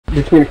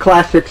between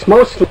classics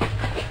mostly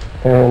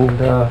and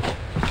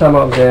some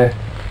of the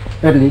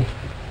early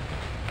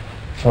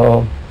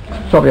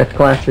Soviet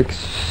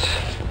classics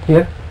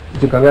here.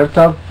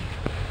 Ziga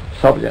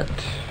Soviet.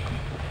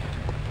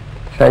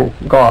 Thank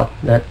God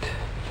that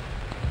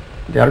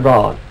they are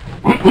gone.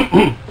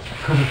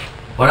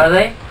 What are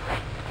they?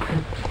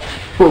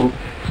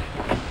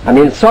 I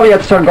mean,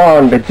 Soviets are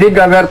gone, but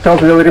Ziga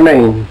Vertov will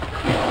remain.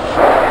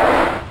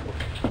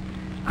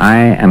 I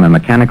am a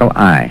mechanical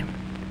eye.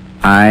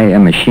 I, a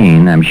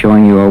machine, am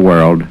showing you a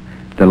world,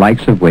 the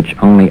likes of which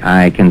only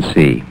I can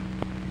see.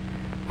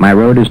 My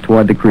road is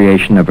toward the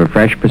creation of a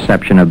fresh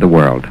perception of the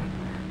world.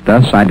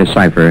 Thus I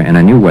decipher in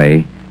a new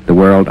way the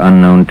world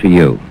unknown to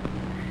you.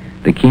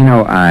 The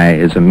Kino eye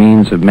is a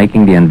means of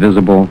making the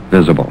invisible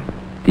visible,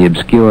 the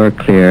obscure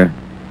clear,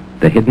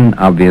 the hidden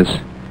obvious,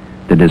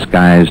 the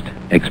disguised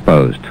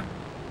exposed.